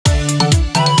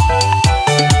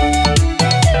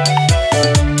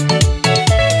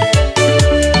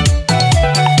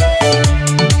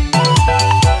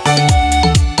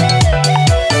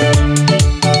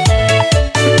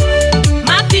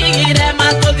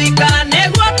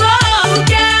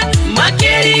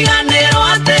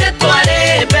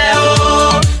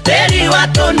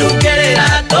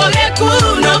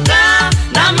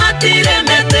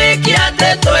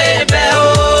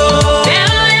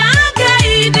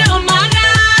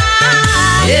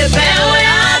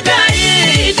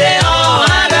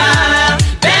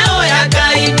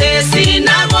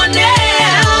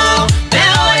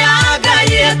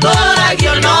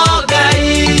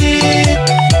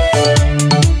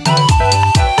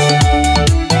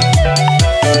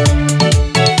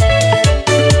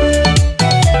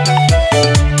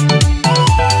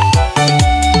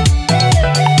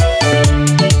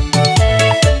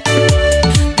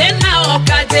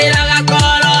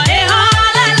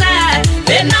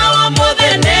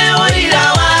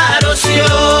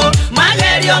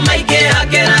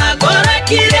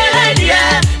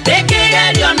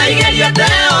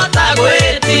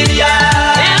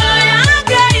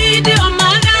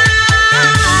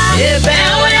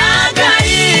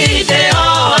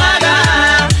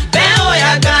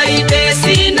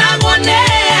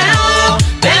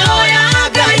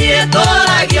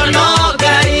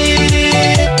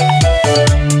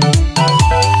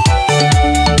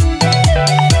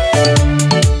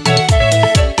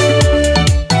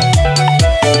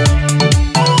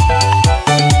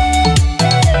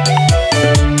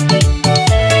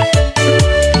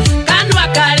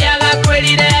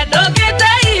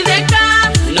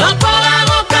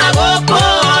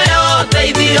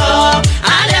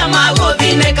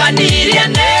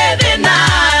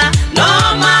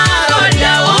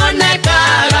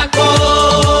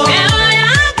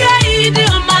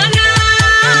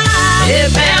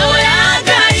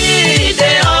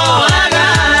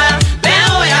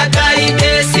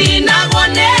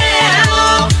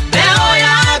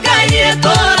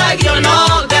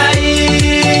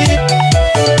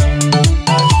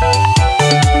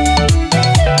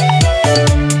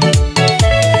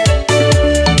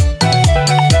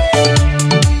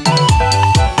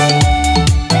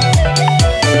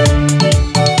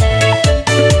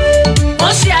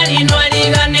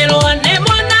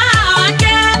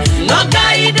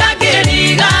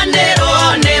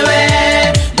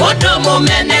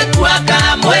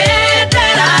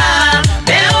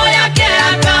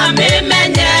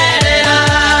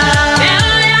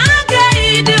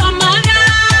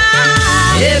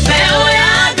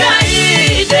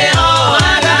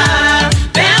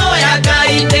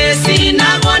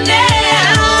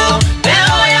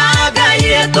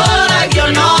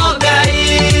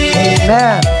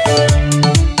Amen.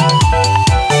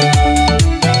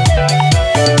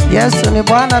 Yesu ni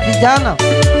Bwana vijana.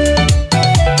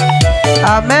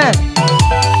 Amen.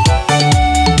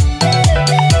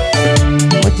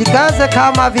 Mjikaze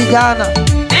kama vijana,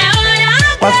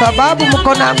 kwa sababu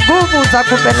mko na nguvu za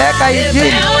kupeleka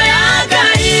injili.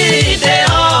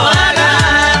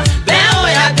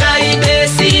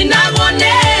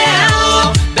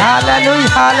 Haleluya,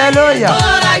 haleluya.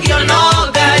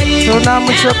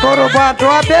 Tunamshukuru Bwana.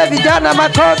 Tuwape vijana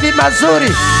makofi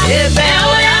mazuri.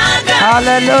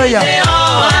 Haleluya.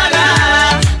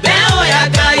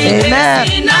 Amen.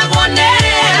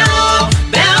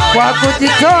 Kwa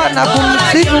kujitoa na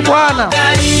kumsifu Bwana.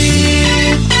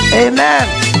 Amen.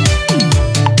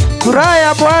 Furaha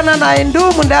ya Bwana na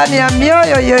indumu ndani ya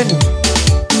mioyo yenu.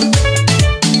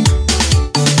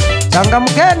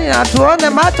 Changamkeni na tuone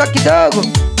macho kidogo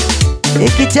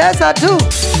ikicheza tu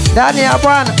ndani ya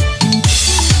Bwana.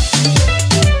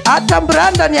 Hata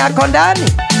Brandon yako ndani.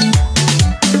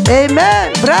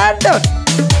 Amen. Brandon.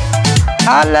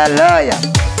 Hallelujah.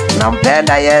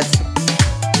 Nampenda Yesu.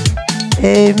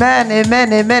 Amen,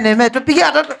 amen, amen, amen. Tupigie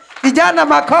vijana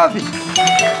makofi.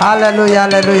 Hallelujah,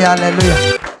 hallelujah, hallelujah.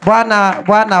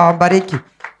 Bwana wabariki.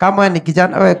 Kama ni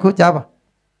kijana wewe kuja hapa.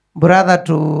 Brother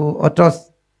to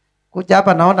Otos. Kuja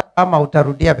hapa, naona kama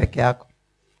utarudia peke yako.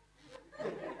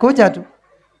 Kuja tu.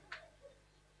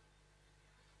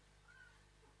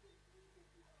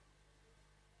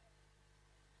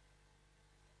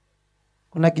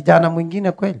 Kuna kijana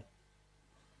mwingine kweli?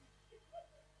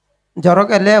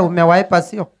 Njoroge leo umewaipa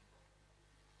sio?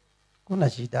 Kuna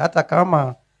shida, hata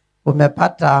kama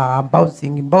umepata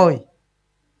bouncing boy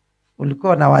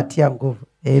ulikuwa unawatia nguvu.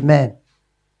 Amen.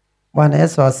 Bwana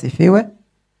Yesu asifiwe.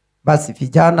 Basi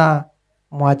vijana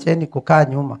mwacheni kukaa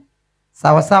nyuma.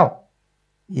 Sawa sawa?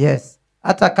 Yes.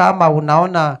 Hata kama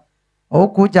unaona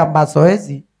hukuja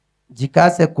mazoezi,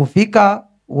 jikase kufika,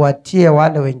 watie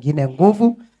wale wengine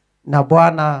nguvu, na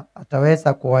Bwana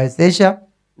ataweza kuwawezesha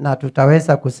na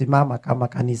tutaweza kusimama kama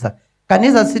kanisa.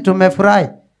 Kanisa si tumefurahi?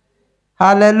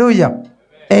 Hallelujah.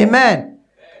 Amen.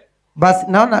 Basi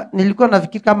naona nilikuwa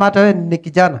nafikiri kama hata wewe ni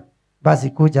kijana, basi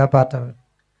kuja hapa hata wewe.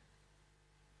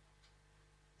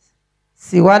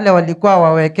 Si wale walikuwa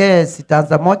wawekee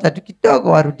sitanza moja tu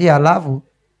kidogo warudie, alafu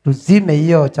tuzime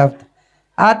hiyo chapter.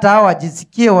 Hata hao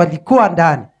wajisikie walikuwa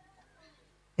ndani.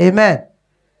 Amen.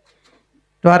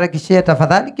 Tuharakishie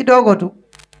tafadhali kidogo tu.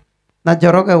 Na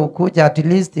Njoroge ukuja at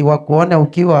least wakuone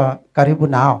ukiwa karibu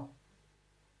nao.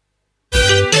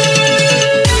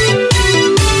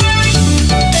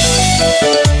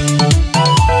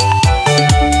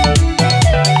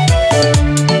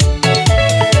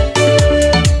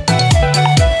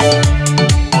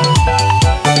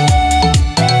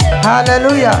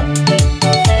 Hallelujah.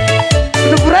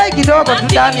 Tufurahi kidogo tu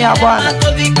ndani ya Bwana.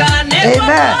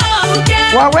 Amen.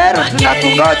 Waweru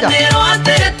tunakungoja.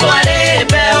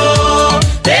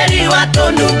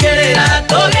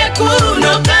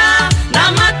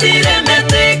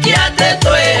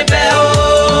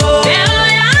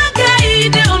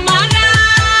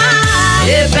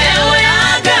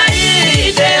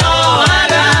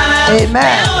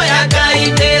 Amen.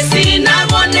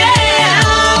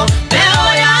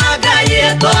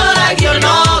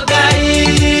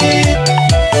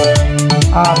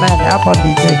 Amen. Hapo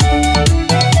DJ.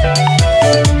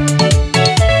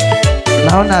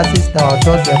 Naona sister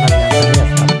watoto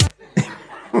wananiangalia sana.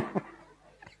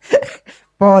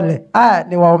 Pole.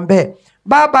 Niwaombe.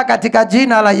 Baba, katika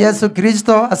jina la Yesu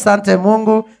Kristo, asante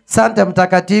Mungu, asante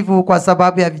mtakatifu kwa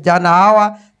sababu ya vijana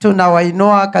hawa.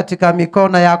 Tunawainua katika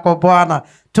mikono yako Bwana.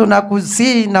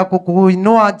 Tunakusihi na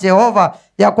kukuinua Jehova,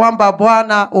 ya kwamba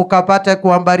Bwana ukapate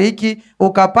kuwabariki,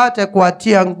 ukapate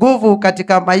kuwatia nguvu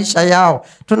katika maisha yao.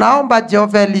 Tunaomba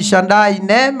Jehova Elishandai,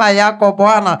 neema yako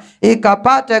Bwana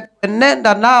ikapate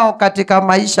kunenda nao katika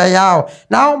maisha yao.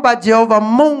 Naomba Jehova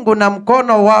Mungu na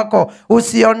mkono wako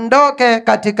usiondoke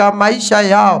katika maisha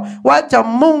yao. Wacha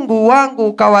Mungu wangu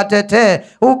ukawatetee,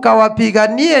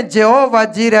 ukawapiganie Jehova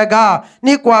Jirega.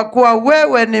 Ni kwa kuwa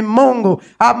wewe ni Mungu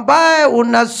ambaye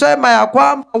unasema ya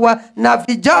kwamba na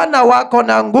vijana wako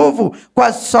na nguvu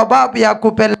kwa sababu ya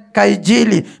kupeleka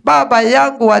injili. Baba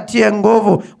yangu, watie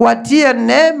nguvu, watie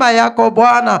neema yako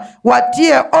Bwana,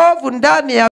 watie ovu ndani ya